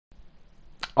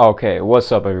Okay,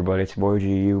 what's up everybody? It's your boy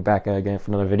GU back again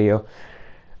for another video.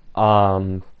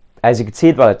 As you can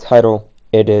see by the title,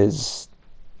 it is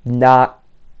not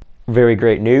very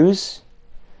great news.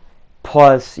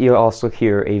 Plus, you'll also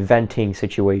hear a venting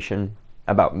situation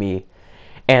about me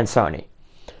and Sony.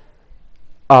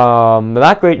 The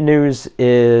not great news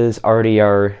is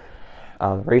RDR,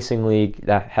 racing league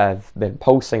that have been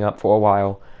posting up for a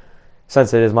while.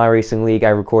 Since it is my racing league, I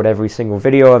record every single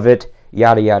video of it,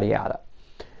 yada yada yada.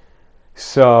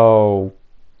 So,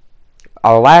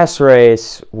 our last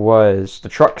race was the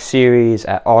truck series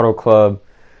at Auto Club.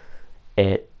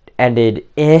 It ended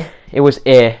It was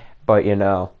but you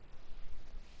know,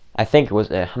 I think it was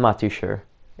I'm not too sure.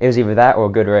 It was either that or a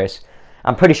good race.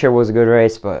 I'm pretty sure it was a good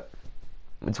race, but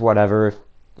it's whatever.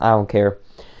 I don't care.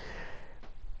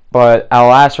 But our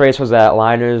last race was at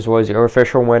Liners, was your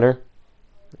official winner.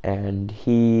 And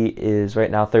he is right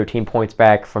now 13 points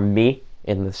back from me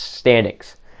in the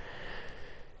standings.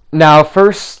 Now,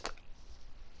 first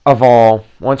of all,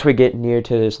 once we get near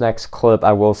to this next clip,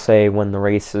 I will say when the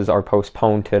races are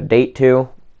postponed to date 2.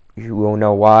 You will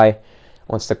know why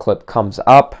once the clip comes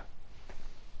up.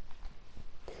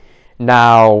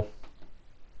 Now,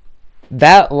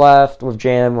 that left with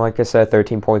Jam, like I said,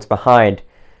 13 points behind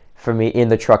for me in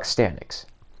the truck standings.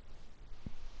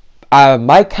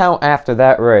 My count after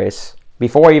that race,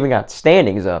 before I even got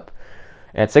standings up,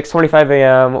 at 6:25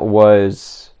 a.m.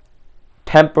 was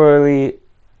temporarily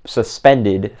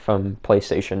suspended from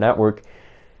PlayStation Network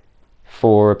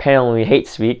for apparently hate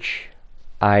speech.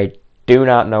 I do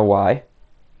not know why.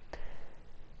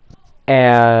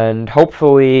 And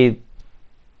hopefully,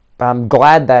 I'm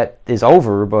glad that is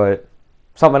over, but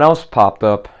something else popped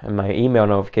up in my email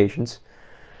notifications.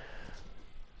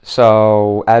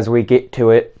 So, as we get to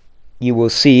it, you will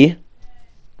see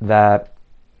that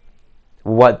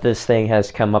what this thing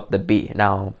has come up to be.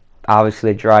 Now,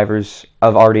 obviously, the drivers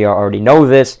of RDR already know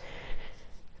this,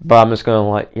 but I'm just going to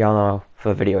let y'all know for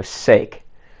the video's sake.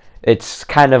 It's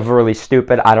kind of really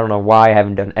stupid. I don't know why I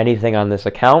haven't done anything on this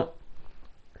account.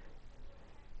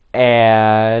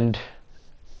 And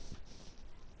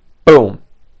boom.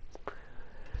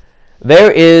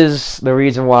 There is the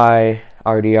reason why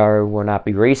RDR will not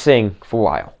be racing for a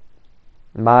while.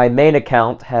 My main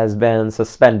account has been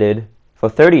suspended for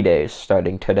 30 days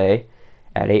starting today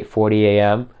at 8:40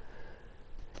 a.m.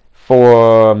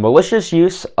 for malicious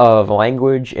use of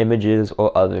language, images,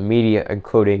 or other media,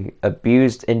 including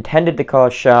abuse intended to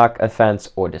cause shock, offense,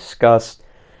 or disgust.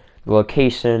 The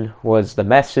location was the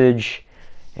message,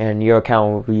 and your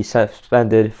account will be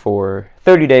suspended for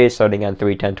 30 days starting on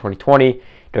 3/10/2020.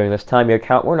 During this time, your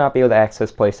account will not be able to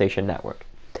access PlayStation Network.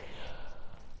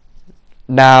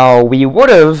 Now, we would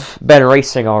have been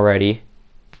racing already.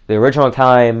 The original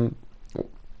time,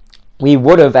 we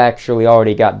would have actually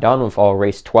already got done with all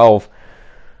race 12.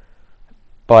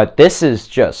 But this is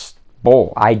just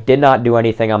bull. I did not do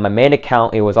anything on my main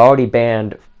account. It was already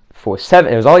banned for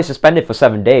 7. It was already suspended for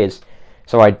 7 days.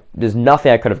 So there's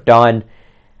nothing I could have done.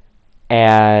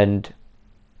 And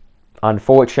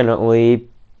unfortunately,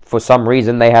 for some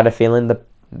reason, they had a feeling to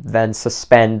then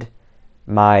suspend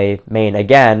my main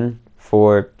again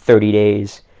for 30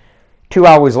 days. 2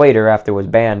 hours later after it was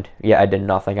banned, I did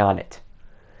nothing on it.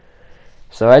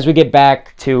 So as we get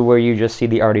back to where you just see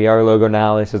the RDR logo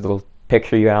now, this is the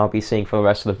picture you'll be seeing for the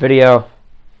rest of the video.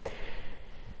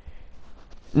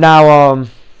 Now,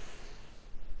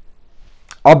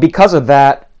 because of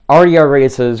that, RDR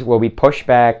races will be pushed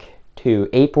back to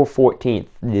April 14th.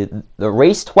 The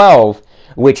race 12,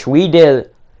 which we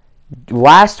did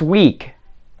last week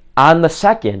on the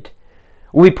 2nd,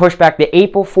 will be pushed back to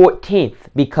April 14th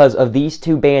because of these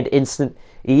two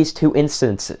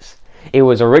instances. It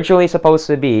was originally supposed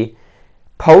to be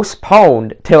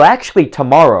postponed till actually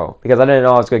tomorrow because I didn't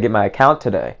know I was going to get my account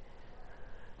today.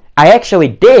 I actually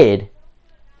did,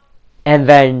 and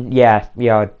then I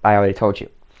already told you.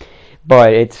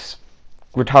 But it's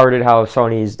retarded how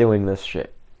Sony is doing this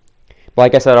shit. But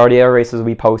like I said, RDR races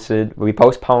will be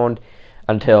postponed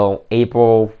until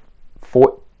April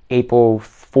 14th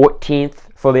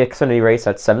for the Xfinity race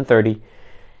at 7:30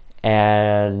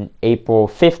 and April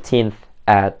 15th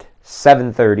at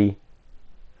 7:30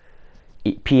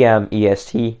 p.m.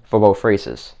 EST for both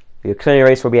races. The Xfinity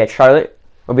race will be at Charlotte.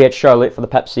 For the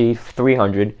Pepsi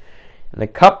 300, and the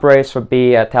Cup race will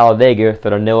be at Talladega for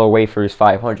the Nilla Wafers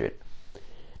 500.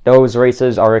 Those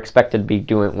races are expected to be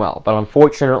doing well, but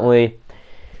unfortunately,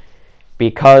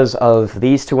 because of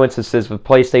these two instances with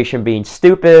PlayStation being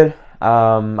stupid,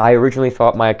 I originally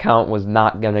thought my account was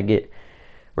not going to get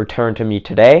returned to me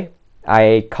today.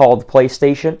 I called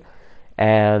PlayStation,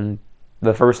 and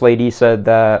the first lady said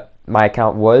that my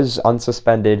account was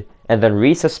unsuspended and then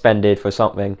resuspended for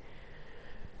something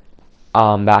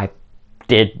that I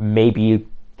did maybe,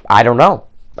 I don't know.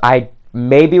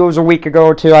 Maybe it was a week ago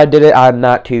or two I did it. I'm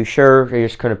not too sure. They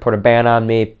just couldn't put a ban on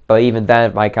me. But even then,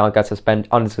 if my account got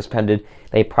unsuspended,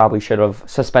 they probably should have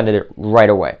suspended it right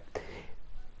away.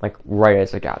 Like, right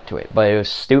as I got to it. But it was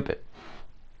stupid.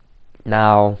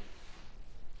 Now,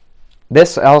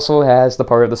 this also has the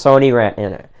part of the Sony rant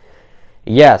in it.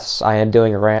 Yes, I am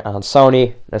doing a rant on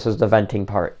Sony. This is the venting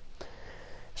part.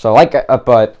 So,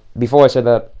 but before I said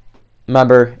that,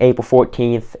 remember, April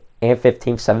 14th and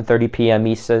 15th, 7:30 p.m.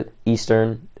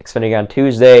 Eastern, Xfinity on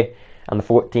Tuesday on the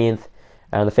 14th,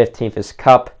 and on the 15th is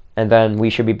Cup, and then we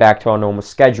should be back to our normal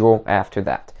schedule after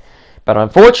that.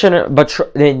 But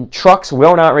then trucks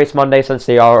will not race Monday since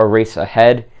they are a race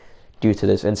ahead due to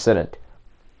this incident.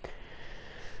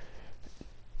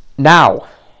 Now,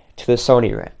 to the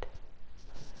Sony rant.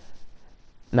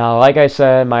 Now, like I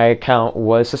said, my account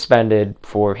was suspended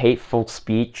for hateful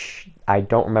speech. I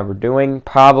don't remember doing.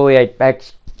 Probably, I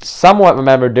somewhat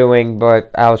remember doing,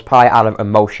 but I was probably out of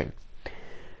emotion.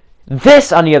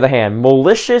 This, on the other hand,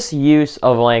 malicious use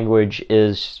of language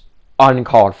is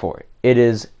uncalled for. It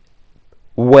is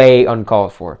way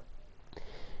uncalled for.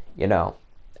 You know,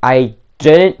 I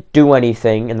didn't do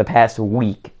anything in the past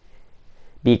week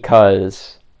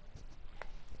because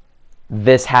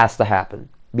this has to happen.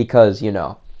 Because, you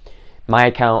know, my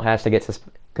account has to get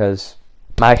because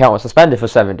my account was suspended for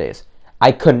 7 days.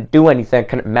 I couldn't do anything,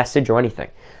 couldn't message or anything.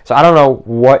 So I don't know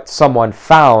what someone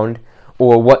found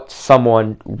or what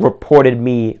someone reported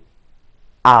me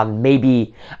on,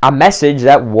 maybe a message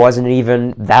that wasn't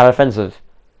even that offensive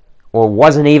or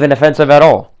wasn't even offensive at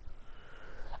all.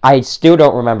 I still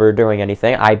don't remember doing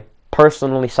anything. I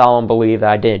personally solemnly believe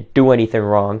that I didn't do anything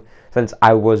wrong since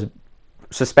I was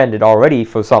suspended already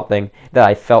for something that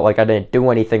I felt like I didn't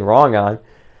do anything wrong on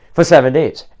for 7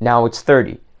 days. Now it's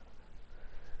 30.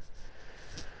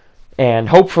 And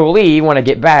hopefully when I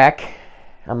get back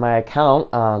on my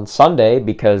account on Sunday,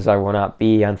 because I will not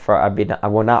be on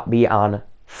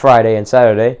Friday and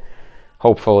Saturday,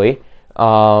 hopefully,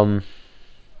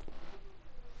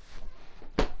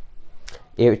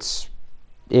 it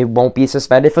won't be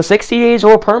suspended for 60 days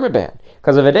or a permanent ban.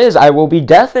 Because if it is, I will be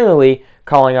definitely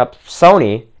calling up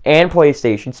Sony and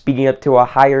PlayStation, speaking up to a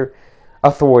higher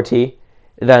authority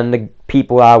than the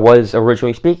people I was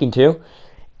originally speaking to,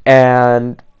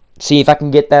 and see if I can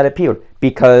get that appealed.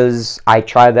 Because I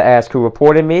tried to ask who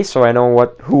reported me, so I know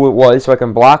who it was, so I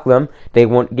can block them. They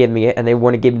won't give me it, and they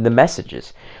wouldn't give me the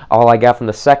messages. All I got from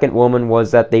the second woman was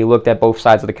that they looked at both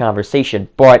sides of the conversation,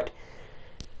 but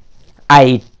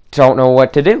I don't know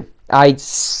what to do. I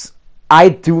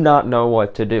do not know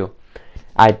what to do.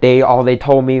 All they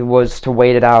told me was to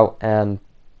wait it out, and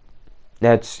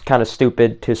that's kind of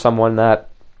stupid to someone that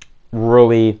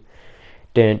really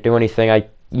didn't do anything.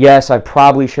 Yes, I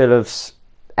probably should have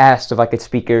asked if I could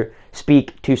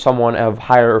speak to someone of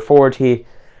higher authority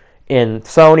in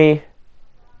Sony,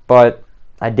 but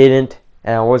I didn't,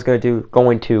 and I was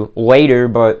going to later,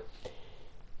 but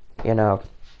you know,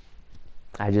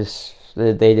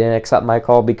 they didn't accept my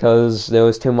call because there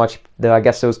was too much. I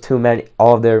guess there was too many.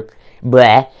 All of their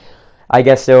bleh. I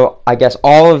guess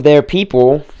all of their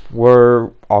people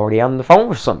were already on the phone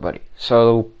with somebody.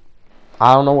 So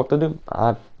I don't know what to do.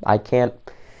 I can't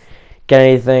get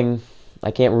anything. I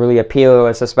can't really appeal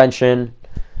a suspension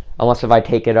unless if I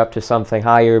take it up to something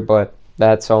higher. But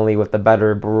that's only with the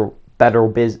Better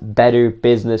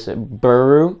Business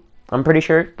Bureau. I'm pretty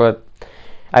sure, but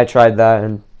I tried that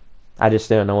and I just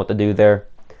didn't know what to do there.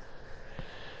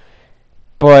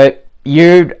 But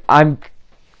I'm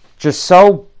just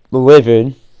so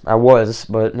livid. I was,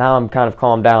 but now I'm kind of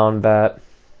calmed down that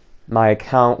my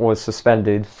account was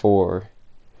suspended for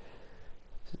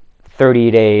 30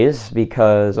 days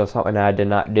because of something that I did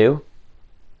not do.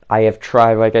 I have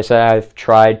tried, like I said, I've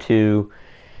tried to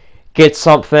get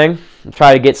something.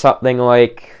 Try to get something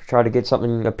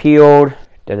appealed.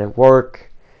 Didn't work.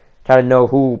 Try to know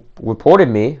who reported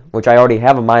me, which I already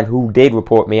have in mind who did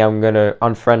report me. I'm going to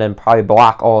unfriend and probably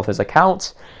block all of his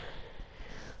accounts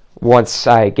once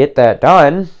I get that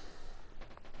done.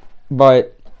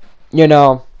 But, you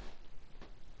know,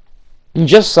 it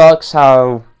just sucks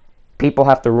how people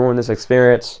have to ruin this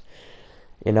experience,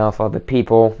 you know, for other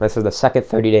people. This is the second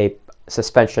 30-day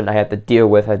suspension I had to deal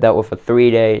with. I dealt with a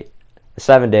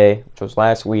 7-day, which was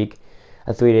last week.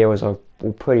 A 3-day was a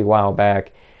pretty while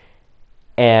back.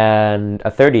 And a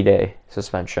 30-day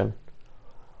suspension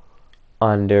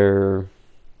under,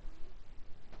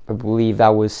 I believe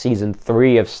that was season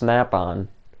 3 of Snap-on.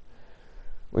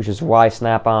 which is why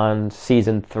Snap-on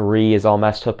Season 3 is all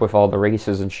messed up with all the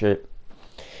races and shit.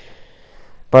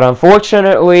 But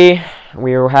unfortunately,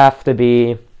 we will have to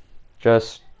be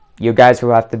just, you guys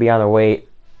will have to be on the wait.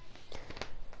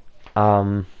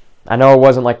 I know it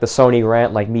wasn't like the Sony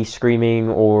rant, like me screaming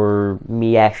or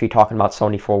me actually talking about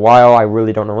Sony for a while. I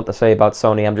really don't know what to say about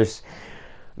Sony. I'm just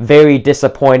very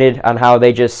disappointed on how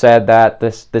they just said that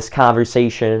this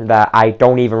conversation that I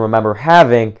don't even remember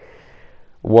having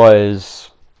was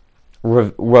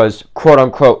quote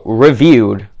unquote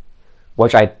reviewed,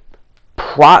 which I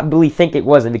probably think it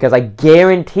wasn't, because I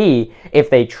guarantee if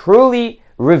they truly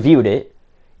reviewed it,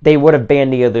 they would have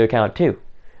banned the other account too.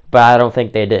 But I don't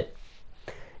think they did,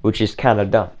 which is kind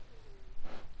of dumb.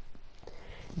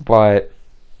 But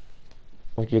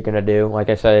what you're gonna do? Like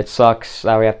I said, it sucks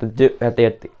that we have to do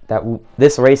that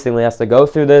this racing has to go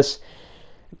through this.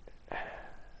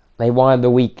 They wanted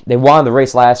the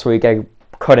race last week. I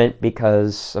couldn't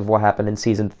because of what happened in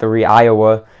Season 3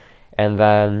 Iowa, and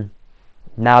then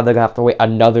now they're gonna have to wait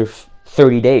another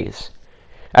 30 days.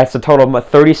 That's a total of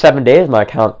 37 days my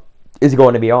account is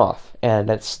going to be off, and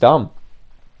that's dumb.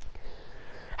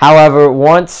 However,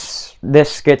 once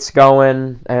this gets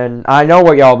going, and I know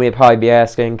what y'all will probably be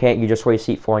asking, can't you just waste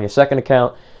Heat 4 on your second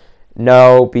account?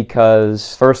 No,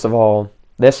 because first of all,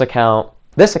 this account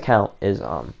is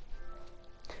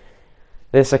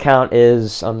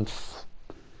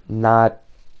not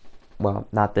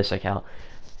this account.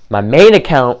 My main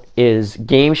account is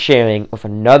game sharing with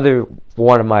another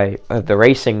one of the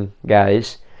racing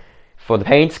guys for the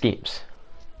paint schemes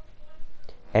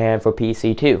and for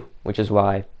PC2, which is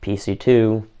why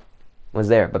PC2 was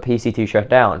there, but PC2 shut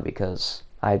down because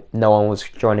no one was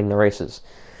joining the races,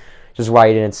 which is why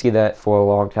you didn't see that for a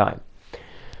long time.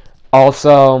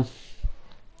 Also,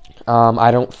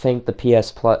 I don't think the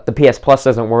PS Plus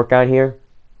doesn't work on here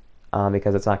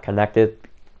because it's not connected,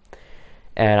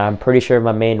 and I'm pretty sure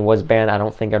my main was banned. I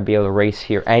don't think I'd be able to race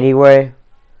here anyway,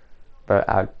 but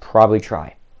I'd probably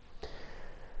try.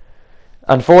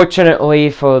 Unfortunately,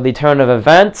 for the turn of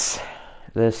events,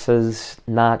 this is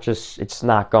it's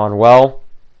not gone well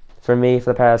for me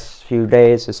for the past few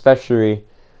days, especially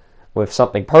with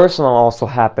something personal also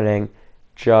happening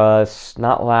just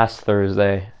not last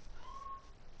Thursday.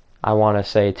 I want to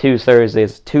say two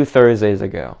Thursdays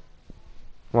ago.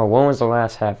 Well, when was the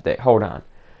last half day? Hold on.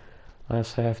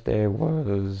 Last half day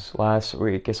was last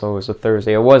week, so it was a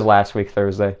Thursday. It was last week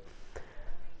Thursday.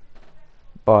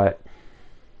 But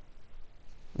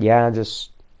yeah,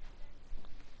 just,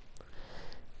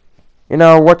 you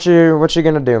know, what you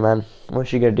gonna do, man?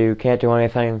 What you gonna do? Can't do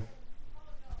anything.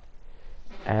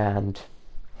 And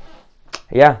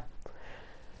yeah,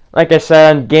 like I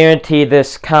said, I guarantee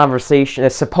this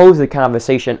supposed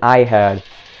conversation I had,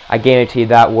 I guarantee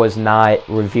that was not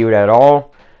reviewed at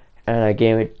all, and I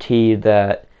guarantee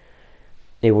that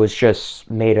it was just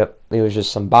made up. It was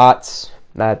just some bots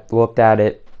that looked at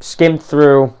it, skimmed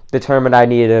through, determined I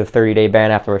needed a 30-day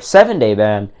ban after a 7-day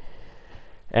ban,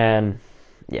 and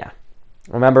yeah.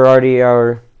 Remember,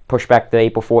 RDR pushed back to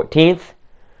April 14th.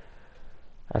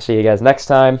 I'll see you guys next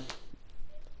time.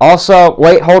 Also,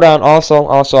 wait, hold on. Also,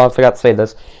 I forgot to say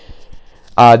this.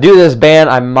 Due to this ban,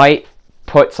 I might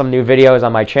put some new videos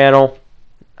on my channel.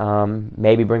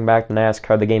 Maybe bring back the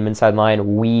NASCAR, the Game Inside Line,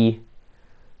 Wii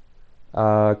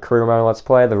Career Mode Let's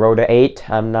Play, the Road to 8.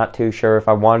 I'm not too sure if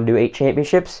I want to do 8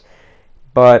 championships,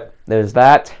 but there's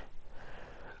that.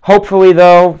 Hopefully,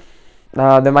 though,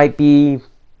 there might be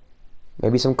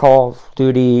maybe some Call of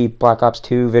Duty Black Ops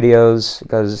 2 videos,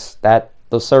 because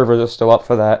those servers are still up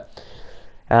for that.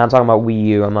 And I'm talking about Wii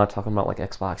U. I'm not talking about like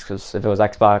Xbox, because if it was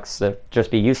Xbox, it'd just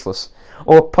be useless.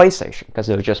 Or PlayStation, because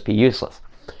it would just be useless.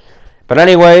 But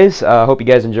anyways, hope you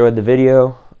guys enjoyed the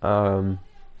video.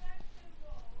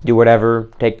 Do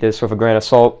whatever. Take this with a grain of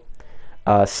salt.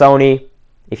 Sony,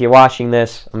 if you're watching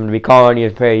this, I'm going to be calling you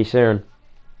pretty soon.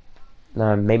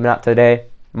 Maybe not today.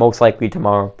 Most likely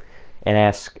tomorrow. And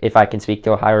ask if I can speak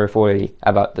to a higher authority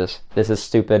about this. This is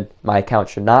stupid. My account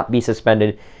should not be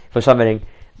suspended for something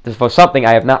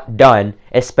I have not done,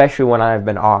 especially when I have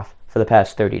been off for the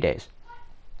past 30 days.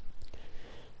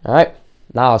 Alright,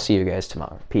 now I'll see you guys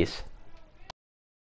tomorrow. Peace.